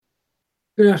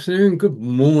Good afternoon, good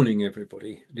morning,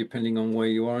 everybody, depending on where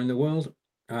you are in the world.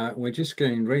 We're just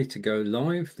getting ready to go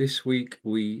live. This week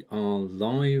we are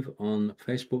live on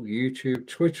Facebook, YouTube,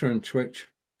 Twitter, and Twitch,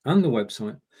 and the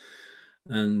website.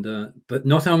 But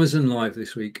not Amazon Live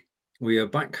this week. We are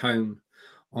back home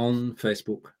on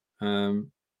Facebook,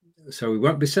 so we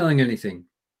won't be selling anything,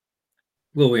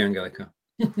 will we, Angelica?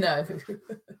 No,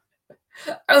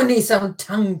 only some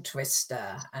tongue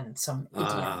twister and some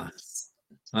Ah, idioms.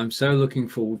 I'm so looking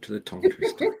forward to the tongue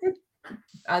twister.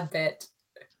 I bet.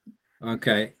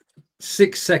 Okay,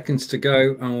 6 seconds to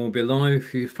go and we'll be live.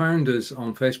 If you found us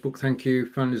on Facebook, thank you.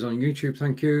 Found us on YouTube,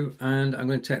 thank you. And I'm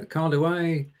going to take the card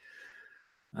away.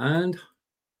 And,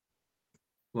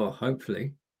 well,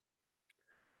 hopefully,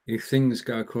 if things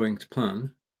go according to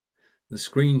plan, the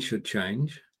screen should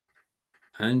change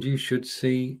and you should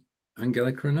see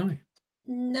Angelica and I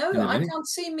No, in a I minute. can't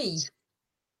see me.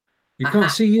 You Aha.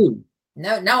 can't see you.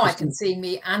 No, now I Just can see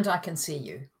me and I can see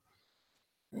you.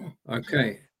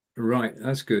 Okay, right,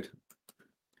 that's good.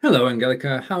 Hello,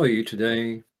 Angelica. How are you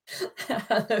today?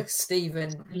 Hello,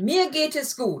 Stephen. Mir geht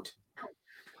es gut.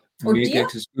 Und Mir dir?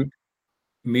 geht es gut.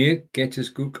 Mir geht es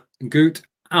gut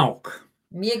auch.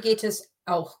 Mir geht es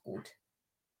auch gut.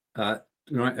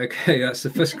 Right, okay, that's the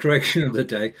first correction of the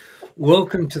day.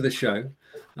 Welcome to the show.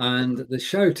 And the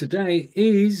show today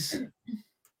is,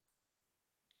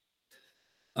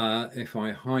 if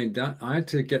I hide that, I had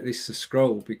to get this to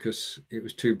scroll because it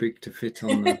was too big to fit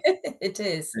on the. It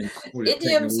is. Would have taken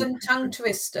a Idioms week and or tongue two.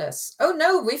 twisters. Oh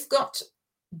no, we've got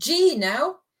G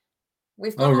now.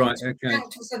 We've Oh, gone on right, to okay.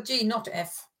 tongue twister G, not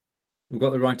F. We've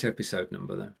got the right episode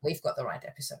number there. We've got the right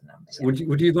episode number. Yeah.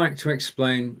 Would you like to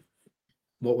explain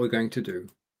what we're going to do?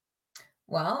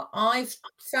 Well, I've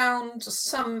found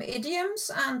some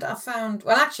idioms and I found,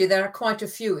 well, actually, there are quite a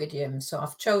few idioms, so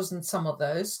I've chosen some of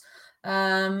those.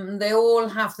 They all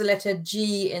have the letter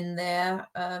G in there.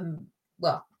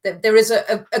 Well, there is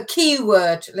a key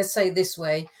word, let's say this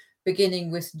way,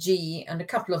 beginning with G, and a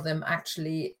couple of them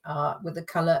actually are with the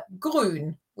color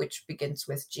grün, which begins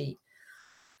with G.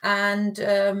 And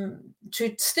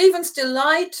to Stephen's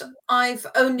delight, I've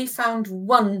only found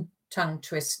one tongue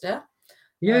twister.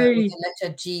 Yay! With the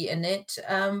letter G in it,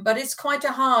 but it's quite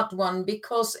a hard one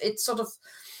because it's sort of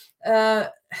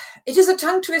it is a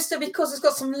tongue twister because it's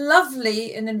got some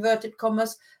lovely, in inverted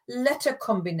commas, letter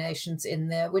combinations in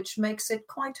there, which makes it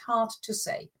quite hard to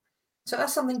say. So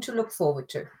that's something to look forward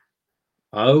to.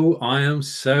 Oh, I am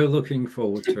so looking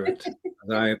forward to it. As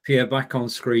I appear back on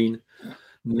screen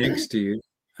next to you,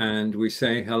 and we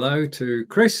say hello to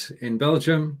Chris in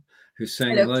Belgium, who's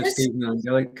saying Hello, hello, Chris. Stephen and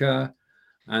Angelica,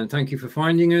 and thank you for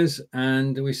finding us.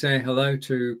 And we say hello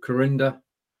to Corinda.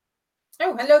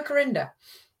 Oh, hello, Corinda.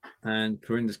 And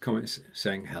Corinda's comments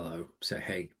saying hello, say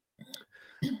hey.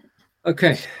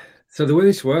 Okay, so the way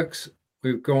this works,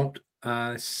 we've got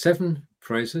 7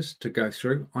 phrases to go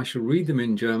through. I shall read them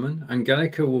in German.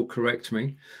 Angelica will correct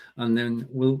me, and then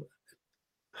we'll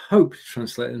hope to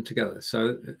translate them together.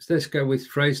 So let's go with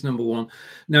phrase number 1.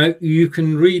 Now, you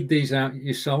can read these out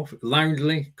yourself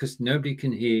loudly because nobody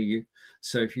can hear you.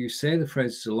 So if you say the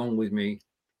phrases along with me,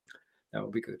 that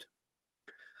would be good.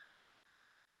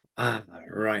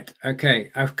 Right.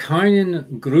 Okay. Auf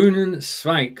keinen grünen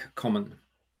Zweig kommen.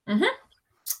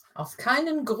 Auf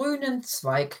keinen grünen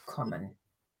Zweig kommen.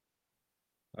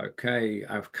 Okay.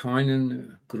 Auf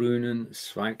keinen grünen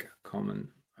Zweig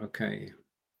kommen. Okay.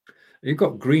 You've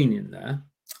got green in there.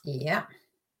 Yeah.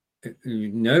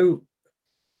 No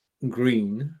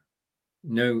green.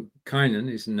 No, keinen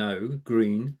is no,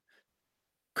 green.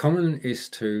 Kommen is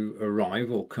to arrive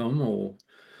or come, or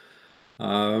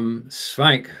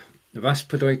Zweig. Was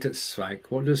bedeutet Zweig?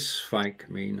 What does Zweig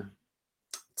mean?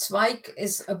 Zweig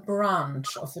is a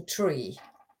branch of a tree.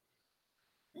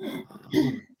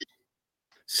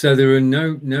 So there are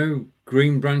no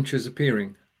green branches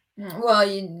appearing. Well,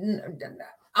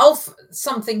 auf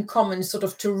something common, sort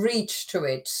of to reach to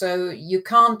it. So you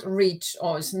can't reach,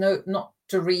 or it's not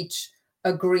to reach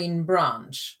a green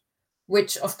branch,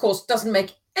 which of course doesn't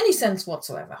make any sense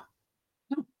whatsoever.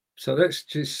 So let's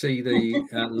just see the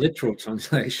literal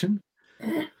translation.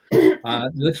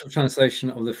 Literal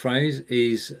translation of the phrase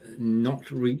is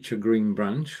not reach a green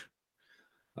branch.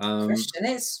 Question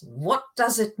is, what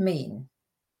does it mean?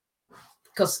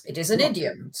 Because it is an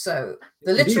idiom, so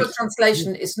the literal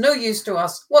translation is no use to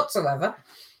us whatsoever.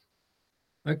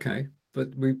 Okay, but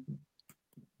we'd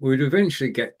eventually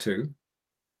get to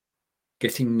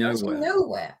getting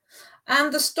nowhere.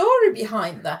 And the story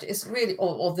behind that is really,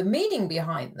 or the meaning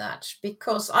behind that,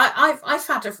 because I've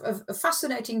had a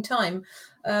fascinating time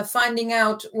finding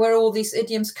out where all these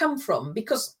idioms come from,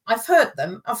 because I've heard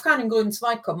them. Auf keinen grünen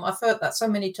Zweig kommen. I've heard that so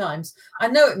many times. I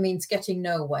know it means getting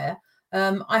nowhere.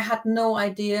 I had no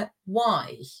idea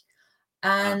why.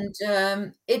 And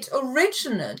it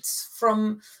originates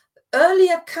from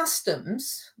earlier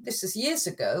customs, this is years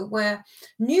ago, where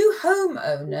new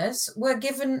homeowners were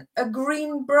given a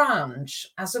green branch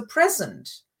as a present.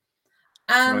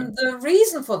 And the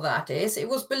reason for that is it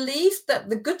was believed that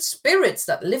the good spirits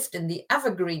that lived in the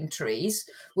evergreen trees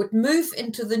would move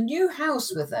into the new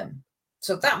house with them.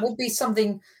 So that would be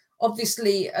something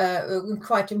obviously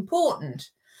quite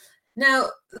important. Now,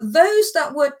 those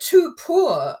that were too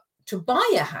poor to buy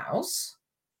a house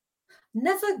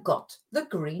never got the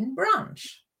green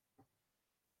branch.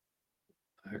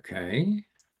 Okay.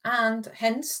 And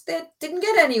hence they didn't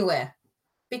get anywhere,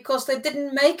 because they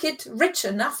didn't make it rich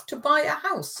enough to buy a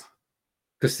house.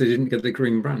 Because they didn't get the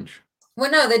green branch. Well,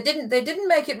 no, they didn't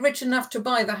make it rich enough to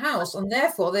buy the house, and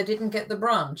therefore they didn't get the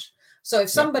branch. So if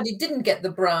somebody didn't get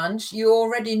the branch, you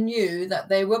already knew that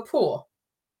they were poor.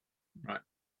 Right.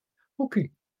 Okay.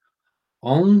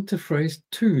 On to phrase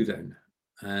 2 then.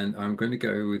 And I'm going to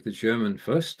go with the German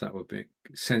first. That would be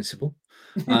sensible.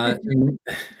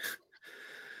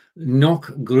 Noch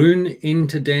grün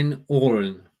hinter den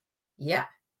Ohren. Ja.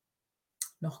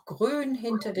 Noch grün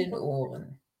hinter den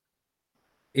Ohren.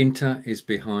 Hinter is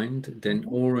behind, den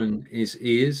Ohren is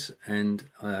ears, and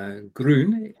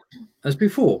grün, as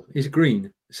before, is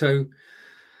green. So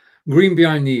green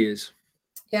behind the ears.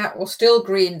 Yeah, or still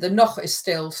green. The noch is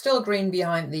still green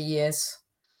behind the ears.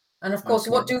 And of course,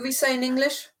 what do we say in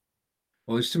English?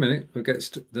 Well, just a minute. We'll get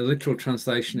the literal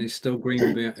translation is still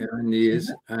green behind the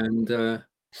ears, and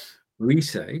we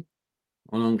say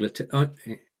on Angleterre,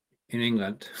 in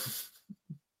England.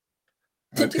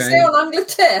 Did you say on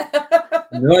Angleterre?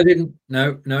 No, I didn't.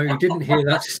 No, you didn't hear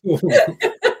that story.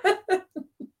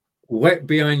 Wet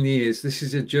behind the ears. This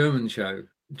is a German show,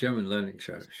 German learning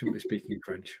show. Shouldn't be speaking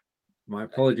French. My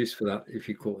apologies for that if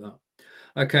you caught that.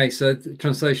 Okay, so the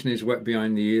translation is wet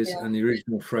behind the ears, and the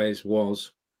original phrase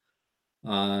was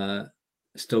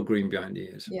still green behind the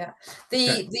ears. Yeah.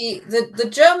 The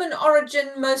German origin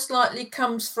most likely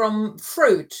comes from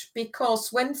fruit,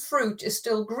 because when fruit is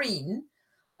still green,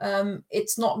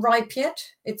 it's not ripe yet.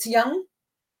 It's young.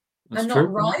 That's and true.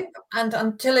 Not ripe, and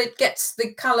until it gets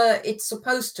the color it's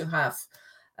supposed to have.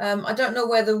 I don't know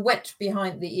where the wet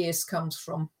behind the ears comes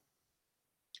from.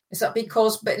 Is that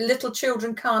because little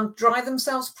children can't dry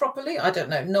themselves properly? I don't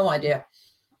know. No idea.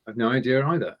 I've no idea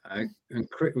either. And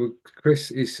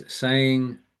Chris is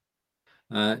saying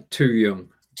too young.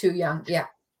 Too young, yeah.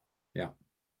 Yeah.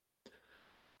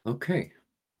 Okay.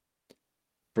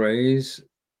 Phrase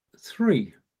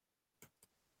 3.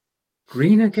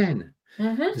 Green again.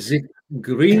 Sich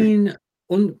grün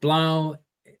und blau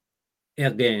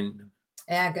ärgern.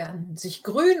 Ärgern. Sich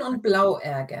grün und blau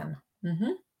ärgern.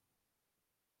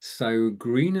 So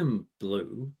green and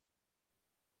blue.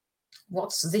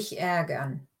 What's sich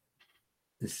ärgern?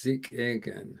 Sich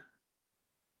ärgern.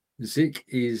 Sich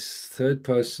is third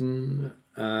person,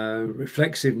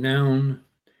 reflexive noun,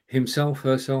 himself,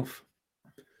 herself.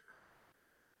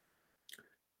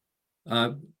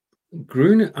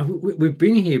 Grün, we've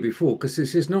been here before, because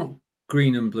this is not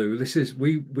green and blue. This is,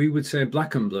 we would say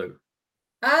black and blue.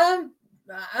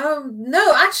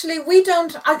 No, actually, we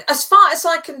don't. As far as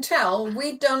I can tell,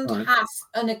 we don't have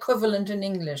an equivalent in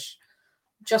English.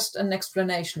 Just an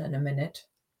explanation in a minute.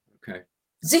 Okay.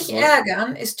 Sich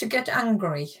ärgern is to get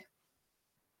angry.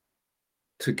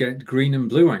 To get green and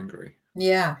blue angry.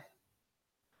 Yeah.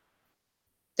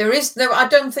 I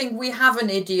don't think we have an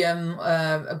idiom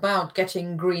about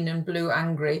getting green and blue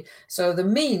angry. So the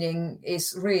meaning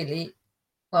is really,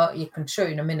 well, you can show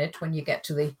you in a minute when you get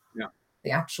to the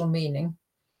actual meaning.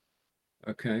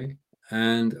 Okay.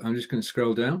 And I'm just going to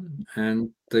scroll down,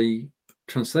 and the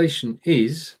translation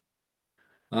is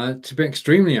to be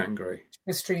extremely angry.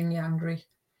 Extremely angry.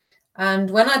 And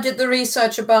when I did the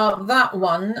research about that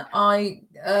one, I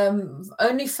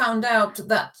only found out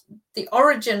that the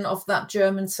origin of that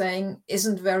German saying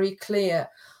isn't very clear.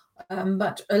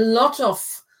 But a lot of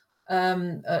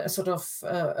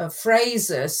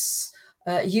phrases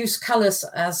use colors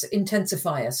as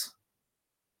intensifiers.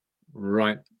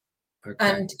 Right. Okay.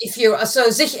 And if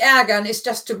sich ärgern is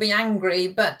just to be angry,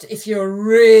 but if you're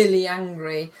really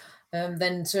angry,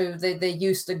 then so they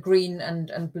use the green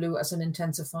and blue as an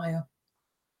intensifier.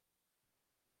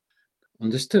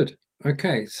 Understood.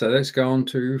 Okay, so let's go on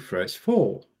to phrase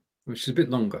 4, which is a bit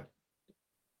longer.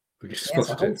 We just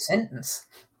spotted a whole sentence.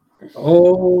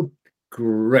 Oh,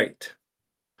 Great.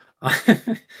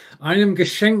 Einem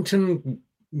geschenkten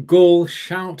Gaul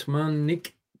schaut man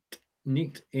nicht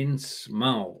ins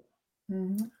Maul.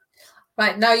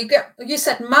 Right, now you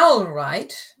said Maul,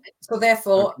 right? So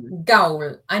therefore, Okay.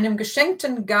 Gaul. Einem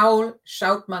geschenkten Gaul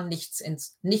schaut man nicht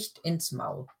ins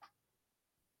Maul.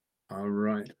 All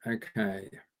right. Okay.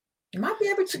 You might be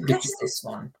able to guess this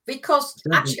one, because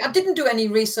actually I didn't do any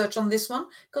research on this one,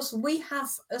 because we have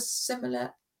a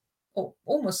similar, or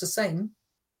almost the same.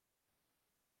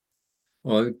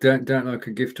 Well, don't like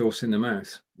a gift horse in the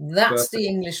mouth. That's the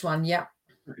English one, yeah.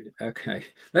 Okay,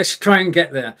 let's try and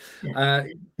get there.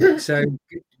 So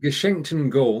geschenkten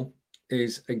Gaul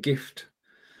is a gift,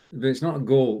 but it's not a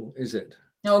Gaul, is it?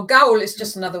 No, Gaul is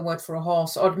just another word for a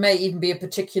horse, or it may even be a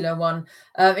particular one.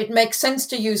 It makes sense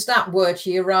to use that word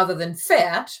here rather than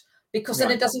Pferd, because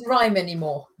then it doesn't rhyme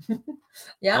anymore.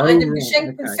 Yeah, einem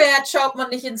geschenkten Pferd schaut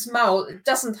man nicht ins Maul. It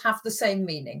doesn't have the same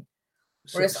meaning.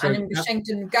 Whereas einem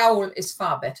geschenkten Gaul is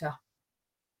far better.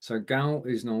 So Gaul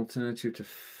is an alternative to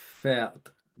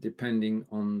Pferd, depending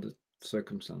on the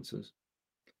circumstances.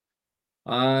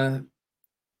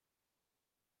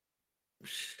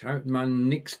 Schaut man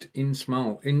nicht ins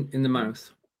Maul, in the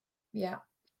mouth. Yeah.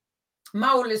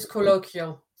 Maul is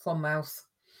colloquial for mouth.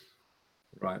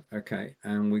 Right, okay.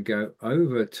 And we go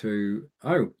over to,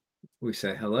 we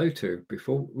say hello to,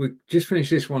 before we just finish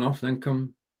this one off, then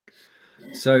come.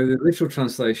 So the literal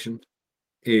translation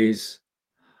is,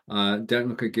 don't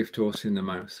look a gift horse in the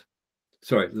mouth.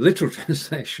 Sorry, literal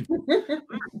translation.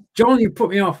 John, you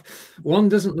put me off. One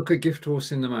doesn't look a gift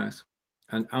horse in the mouth.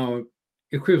 And our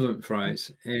equivalent phrase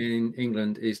in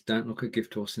England is don't look a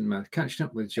gift horse in the mouth. Catching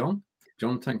up with John.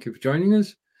 John, thank you for joining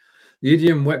us. The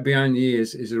idiom wet behind the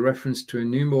ears is a reference to a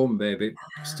newborn baby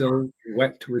still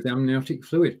wet with amniotic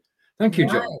fluid. Thank you,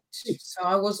 John. Right. So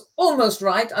I was almost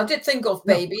right. I did think of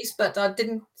babies, but I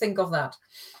didn't think of that.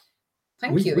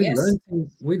 Thank you.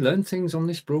 We learn things on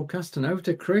this broadcast. And over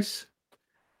to Chris.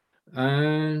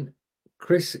 And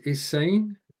Chris is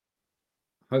saying,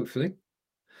 hopefully,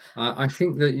 I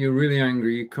think that you're really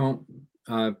angry. You can't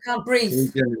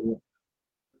breathe.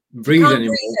 Breathe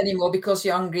anymore because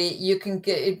you're hungry. You can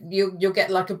get you'll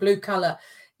get like a blue color.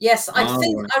 Yes, I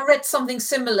think I read something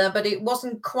similar, but it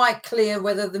wasn't quite clear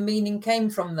whether the meaning came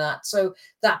from that. So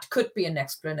that could be an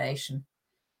explanation.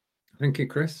 Thank you,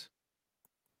 Chris.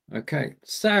 Okay,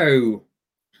 so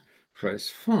phrase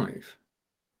 5.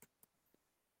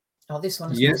 Oh, this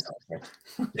one is my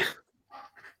favorite.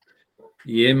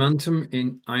 Jemandem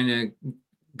in eine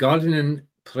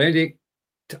Gardinenpredigt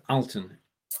halten.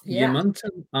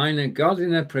 Jemandem eine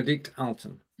Gardinenpredigt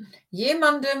halten.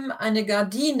 Jemandem eine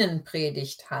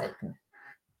Gardinenpredigt halten.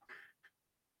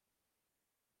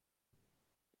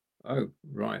 Oh,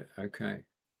 right. Okay.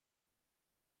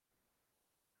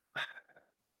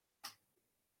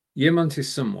 Jemand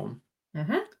is someone.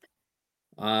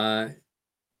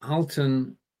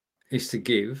 Halten is to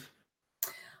give.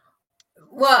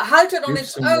 Well, halten on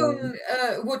its own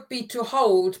would be to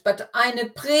hold, but eine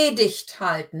Predigt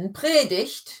halten.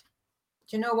 Predigt.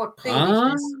 Do you know what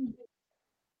Predigt is?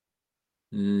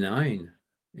 Nein.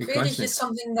 Predigt is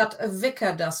something that a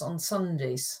vicar does on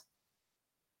Sundays.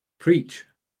 Preach.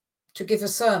 To give a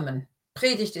sermon.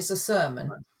 Predigt is a sermon.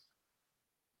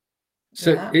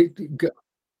 So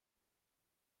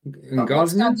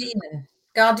what's Gardinen?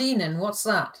 Gardinen, what's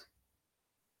that?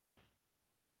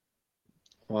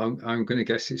 Well, I'm going to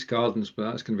guess it's gardens, but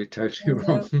that's going to be totally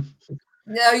wrong.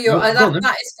 No,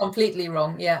 that is completely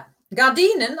wrong. Yeah,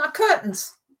 Gardinen are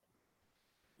curtains.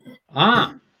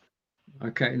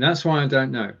 Okay, and that's why I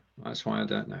don't know.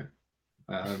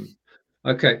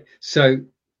 Okay, so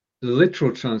the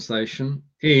literal translation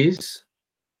is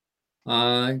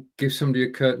give somebody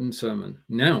a curtain sermon.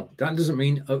 Now, that doesn't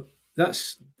mean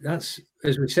that's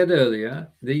as we said earlier,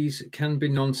 these can be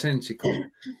nonsensical.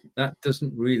 That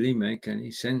doesn't really make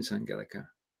any sense, Angelica.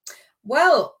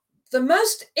 Well, the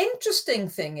most interesting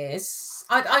thing is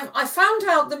I found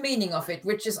out the meaning of it,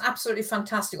 which is absolutely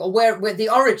fantastic, or where the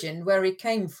origin, where it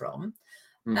came from.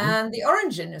 And the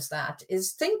origin is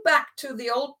think back to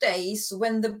the old days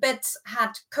when the beds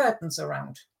had curtains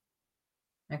around.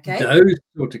 Okay, those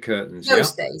sort of curtains.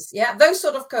 Those days, those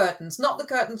sort of curtains, not the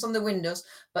curtains on the windows,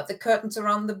 but the curtains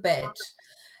around the bed.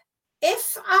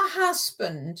 If a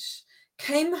husband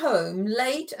came home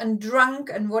late and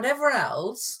drunk and whatever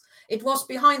else, it was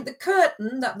behind the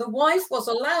curtain that the wife was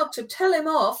allowed to tell him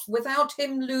off without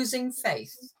him losing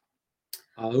faith.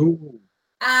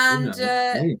 And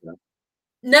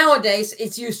nowadays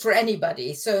it's used for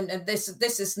anybody. So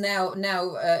this is now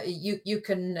you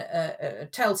can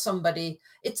tell somebody,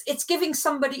 it's giving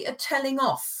somebody a telling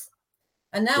off.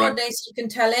 And nowadays you can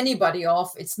tell anybody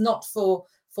off. It's not for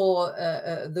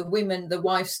the women, the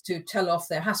wives, to tell off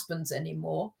their husbands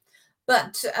anymore.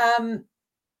 But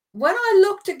when I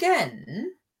looked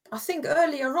again, I think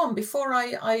earlier on, before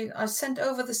I sent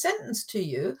over the sentence to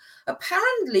you,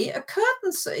 apparently a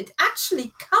curtain, it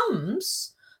actually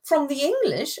comes from the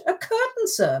English, a curtain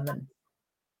sermon,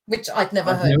 which I'd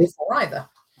never heard before either.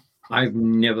 I've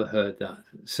never heard that.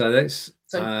 So that's...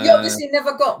 So you obviously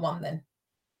never got one then?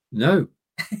 No.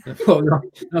 Well,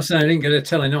 not saying I didn't get a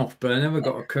telling off, but I never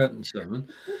got a curtain sermon.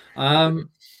 And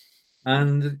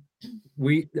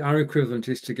our equivalent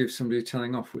is to give somebody a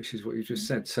telling off, which is what you just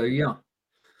said. So yeah,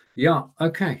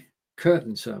 okay,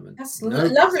 curtain sermon. That's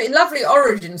lovely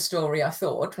origin story. I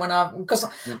thought because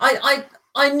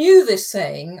I knew this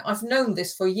saying. I've known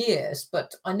this for years,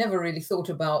 but I never really thought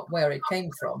about where it came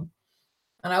from.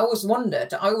 And I always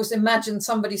wondered. I always imagined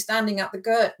somebody standing at the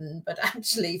curtain, but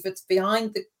actually, if it's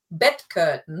behind the bed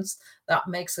curtains, that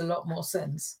makes a lot more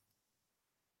sense.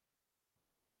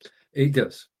 It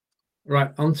does.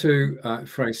 Right, on to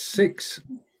phrase 6.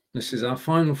 This is our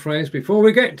final phrase before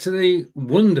we get to the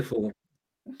wonderful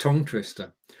tongue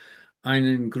twister.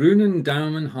 Einen grünen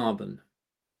Daumen haben.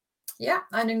 Ja,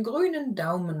 einen grünen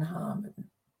Daumen haben.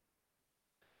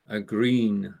 A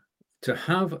green. To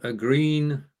have a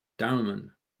green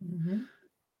Daumen.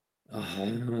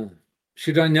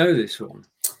 Should I know this one?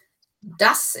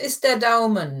 Das ist der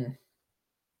Daumen.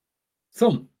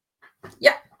 Thumb.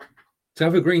 Yeah. To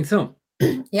have a green thumb.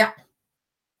 Yeah.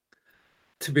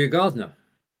 To be a gardener.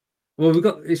 Well,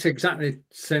 it's exactly the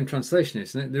same translation,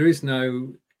 isn't it? There is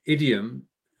no idiom.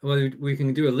 Well, we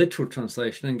can do a literal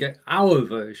translation and get our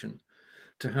version,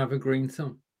 to have a green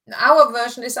thumb. Our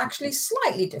version is actually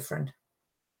slightly different.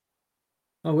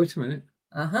 Oh, wait a minute.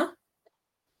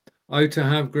 Oh, to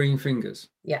have green fingers.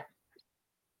 Yeah.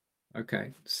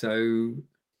 Okay, so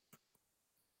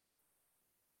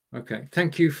okay,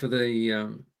 thank you for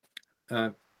the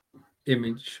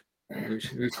image of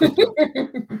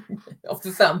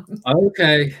the thumb.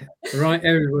 Okay, right,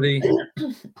 everybody,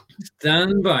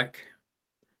 stand back.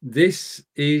 This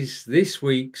is this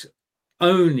week's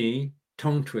only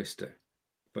tongue twister,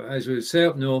 but as we would say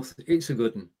up north, it's a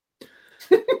good one.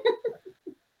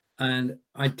 And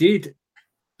I did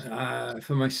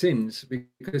for my sins,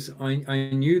 because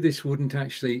I knew this wouldn't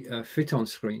actually fit on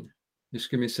screen.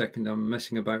 Just give me a second. I'm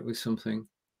messing about with something.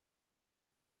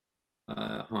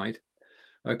 Hide.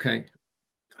 Okay.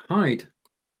 Hide.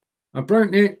 I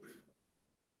broke it.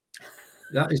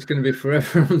 That is going to be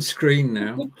forever on screen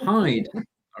now. Hide.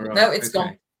 All right. No, it's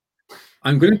gone.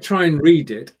 I'm going to try and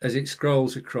read it as it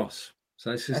scrolls across.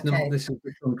 So this is okay. This is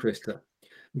the tongue twister.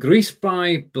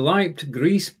 Grießbei bleibt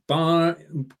Grießbei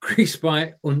und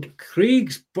Kriegsbeil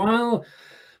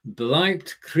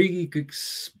bleibt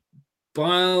Kriegsbeil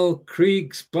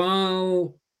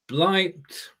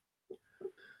bleibt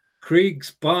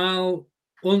Kriegsbeil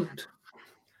und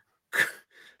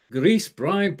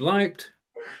Grießbrei bleibt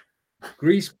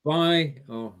Grießbei.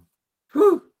 Oh,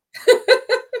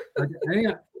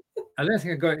 I don't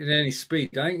think I got it in any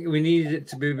speed. I think we needed it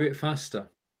to be a bit faster.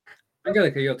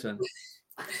 Angelika, your turn.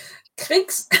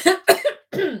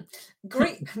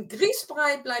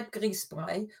 Grießbrei bleibt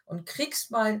Grießbrei und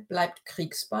Kriegsbeil bleibt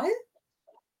Kriegsbeil.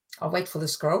 I'll wait for the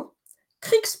scroll.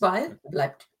 Kriegsbeil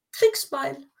bleibt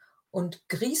Kriegsbeil und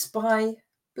Grießbrei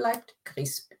bleibt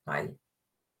Grießbeil.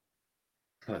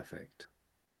 Perfect.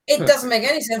 It doesn't make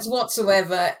any sense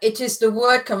whatsoever. It is the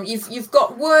word you've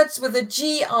got words with a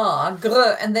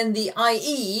gr, and then the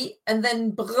ie, and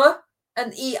then br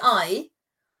and ei.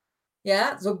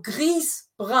 Yeah, so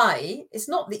Grießbrei is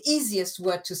not the easiest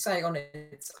word to say on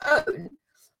its own,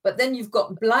 but then you've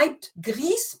got bleibt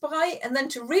Grießbrei, and then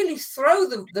to really throw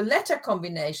the letter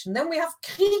combination, then we have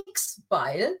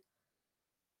Kriegsbeil,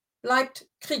 bleibt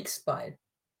Kriegsbeil.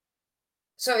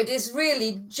 So it is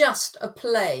really just a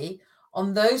play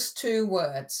on those two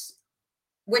words,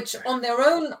 which on their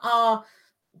own are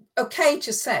okay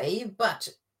to say, but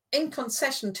in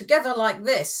concession together like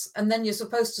this, and then you're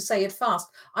supposed to say it fast.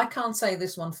 I can't say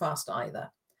this one fast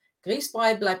either.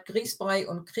 Grießbrei bleibt Grießbrei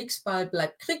und Kriegsbeil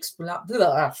bleibt Kriegsbeil.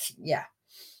 Yeah.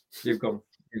 You've gone.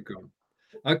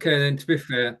 Okay, then, to be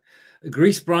fair,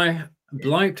 Grießbrei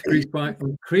bleibt Grießbrei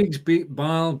und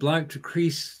Kriegsbeil bleibt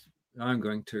Kriegs. I'm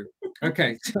going to.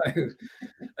 Okay, so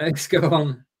let's go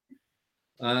on.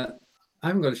 I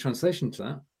haven't got a translation to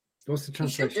that. What's the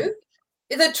translation? You should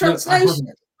do. The translation.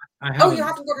 No, I haven't. Oh, you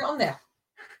haven't got it on there.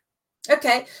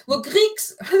 Okay. Well,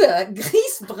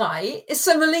 Grießbrei is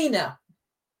semolina.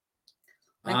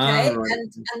 Okay.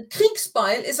 Right. And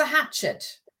Kriegsbeil is a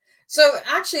hatchet. So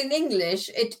actually in English,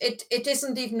 it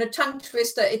isn't even a tongue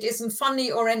twister. It isn't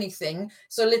funny or anything.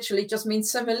 So literally just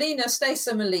means semolina stays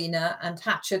semolina and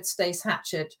hatchet stays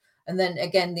hatchet. And then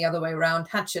again, the other way around,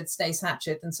 hatchet stays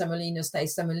hatchet and semolina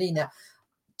stays semolina.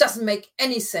 Doesn't make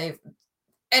any sense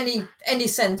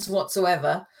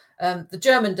whatsoever. The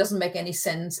German doesn't make any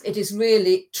sense. It is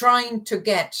really trying to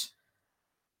get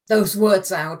those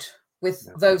words out with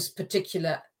those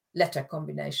particular letter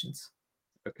combinations.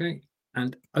 Okay.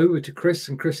 And over to Chris,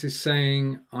 and Chris is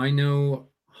saying, I know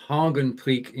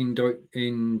Hagenpreek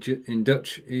in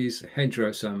Dutch is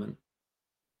hedgerow sermon.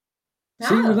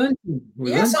 See, we're learning.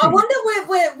 Yes, I wonder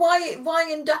why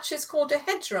in Dutch it's called a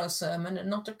hedgerow sermon and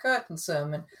not a curtain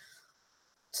sermon.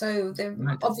 So they've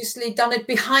obviously done it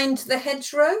behind the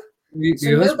hedgerow, so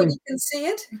nobody can see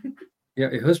it.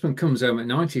 Yeah, your husband comes home at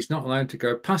night. He's not allowed to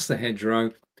go past the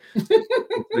hedgerow until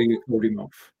you called him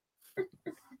off.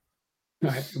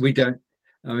 Right, we don't.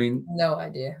 I mean, no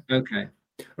idea. Okay,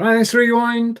 right. Let's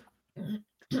rewind.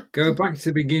 Go back to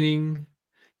the beginning.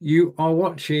 You are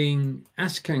watching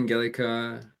Ask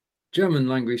Angelica, German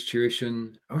language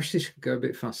tuition. I wish this could go a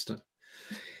bit faster.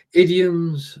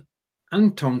 Idioms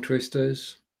and tongue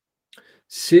twisters.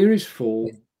 Series 4.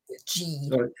 G.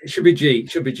 Sorry, it should be G.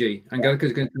 It should be G.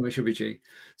 Angelica's going to tell me it should be G.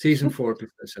 Season 4, episode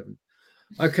 7.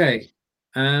 Okay,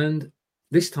 and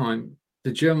this time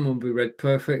the German will be read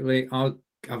perfectly. I'll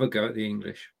have a go at the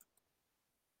English.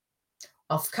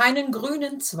 Auf keinen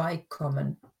grünen Zweig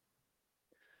kommen.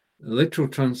 The literal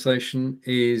translation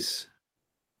is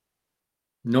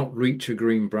not reach a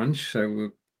green branch, so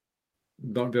we'll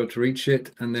not be able to reach it.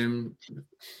 And then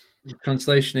the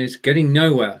translation is getting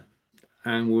nowhere.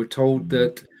 And we're told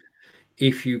that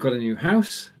if you got a new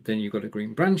house, then you got a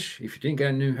green branch. If you didn't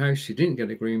get a new house, you didn't get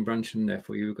a green branch, and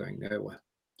therefore you were going nowhere.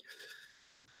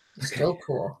 Still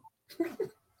cool.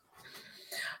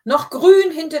 Noch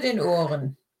grün hinter den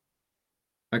Ohren.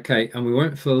 Okay, and we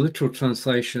went for the literal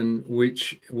translation,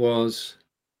 which was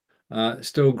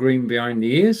still green behind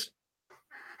the ears,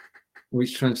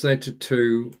 which translated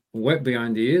to wet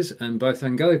behind the ears. And both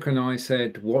Angelica and I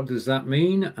said, what does that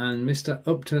mean? And Mr.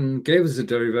 Upton gave us a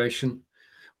derivation,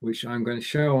 which I'm going to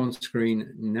show on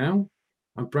screen now.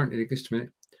 I'm prompted just a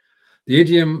minute. The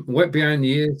idiom wet behind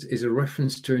the ears is a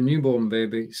reference to a newborn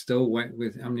baby still wet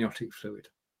with amniotic fluid.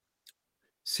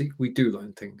 See, we do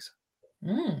learn things.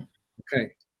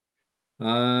 Okay.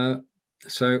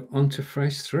 So on to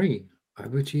phrase 3.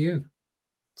 Over to you.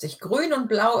 Sich grün und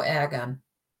blau ärgern.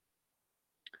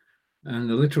 And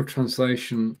the literal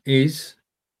translation is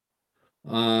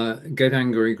get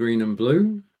angry, green and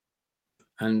blue.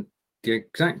 And the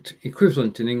exact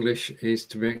equivalent in English is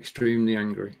to be extremely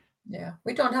angry. Yeah,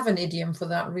 we don't have an idiom for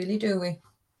that, really, do we?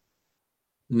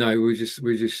 No, we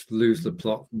just lose the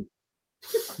plot.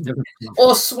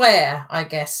 Or swear, I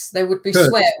guess. There would be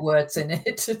swear words in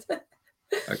it.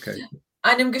 Okay.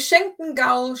 Einem geschenkten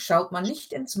Gaul schaut man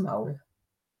nicht ins Maul.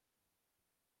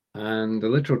 And the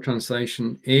literal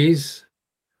translation is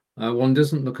one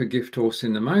doesn't look a gift horse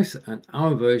in the mouth. And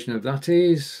our version of that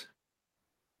is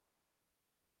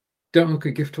don't look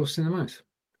a gift horse in the mouth.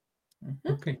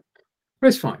 Okay.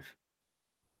 Phrase 5.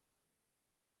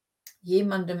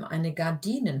 Jemandem eine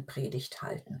Gardinenpredigt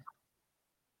halten.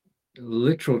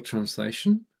 Literal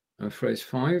translation of phrase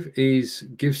 5 is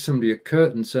give somebody a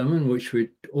curtain sermon, which we'd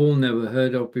all never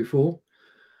heard of before.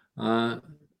 And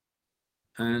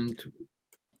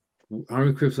our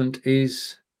equivalent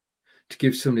is to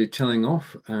give somebody a telling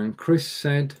off. And Chris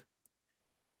said,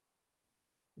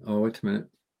 oh, wait a minute.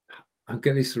 I'll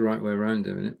get this the right way around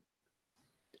in a minute.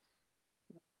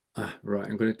 Right,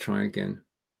 I'm going to try again.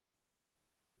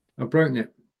 I've broken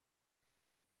it.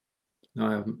 No,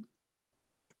 I haven't.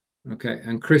 Okay,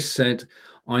 and Chris said,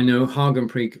 I know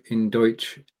Hagenpreek in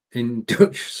Dutch,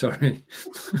 sorry,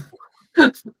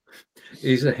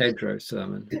 is a hedgerow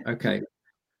sermon. Okay,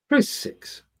 phrase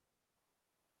 6.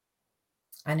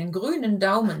 Einen grünen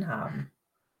Daumen haben.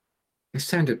 It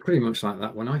sounded pretty much like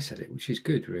that when I said it, which is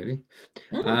good, really.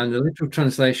 And the literal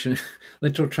translation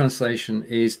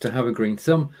is to have a green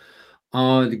thumb.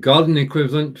 The garden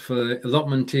equivalent for the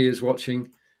allotmenteers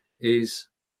watching is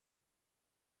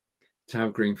to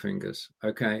have green fingers.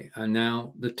 Okay, and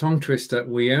now the tongue twister,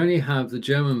 we only have the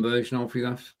German version of. You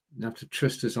have to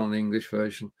trust us on the English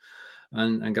version,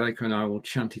 and Angelica and I will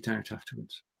chant it out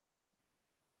afterwards.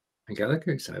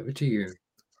 Angelica, it's over to you.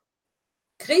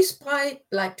 Grießbrei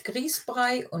bleibt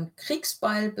Grießbrei und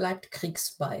Kriegsbeil bleibt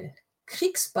Kriegsbeil.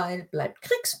 Kriegsbeil bleibt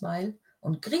Kriegsbeil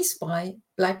und Grießbrei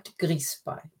bleibt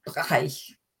Grießbrei.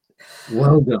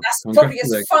 Well done. That's probably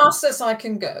as fast as I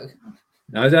can go.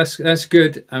 No, that's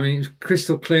good. I mean, it's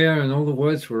crystal clear, and all the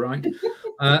words were right.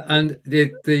 And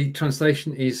the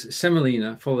translation is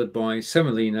semolina followed by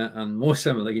semolina and more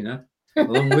semolina,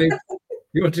 along with.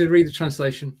 You wanted to read the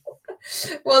translation?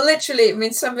 Well, literally, it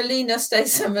means semolina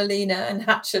stays semolina and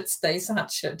hatchet stays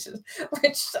hatchet,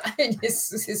 which I mean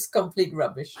is complete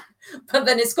rubbish. But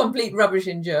then it's complete rubbish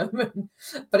in German.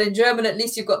 But in German, at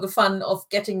least you've got the fun of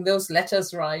getting those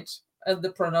letters right and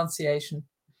the pronunciation.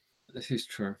 This is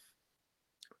true.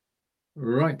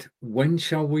 Right. When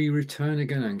shall we return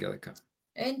again, Angelica?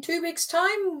 In 2 weeks'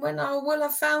 time, when I will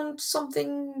have found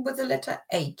something with the letter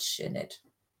H in it.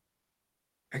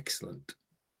 Excellent.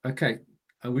 Okay.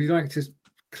 Would you like to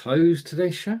close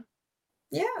today's show?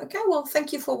 Yeah, okay. Well,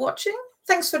 thank you for watching.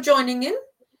 Thanks for joining in.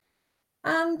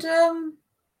 And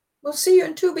we'll see you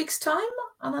in 2 weeks' time.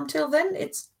 And until then,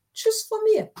 it's just for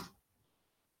me.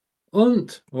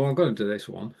 Und. Well, I've got to do this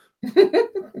one.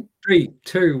 3,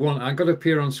 2, 1. I've got to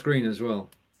appear on screen as well.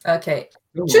 Okay.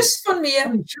 Tschüss von mir.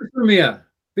 Tschüss von mir.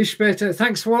 Bis später.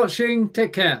 Thanks for watching.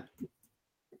 Take care.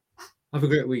 Have a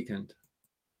great weekend.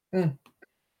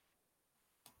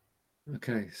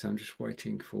 Okay, so I'm just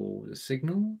waiting for the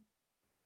signal.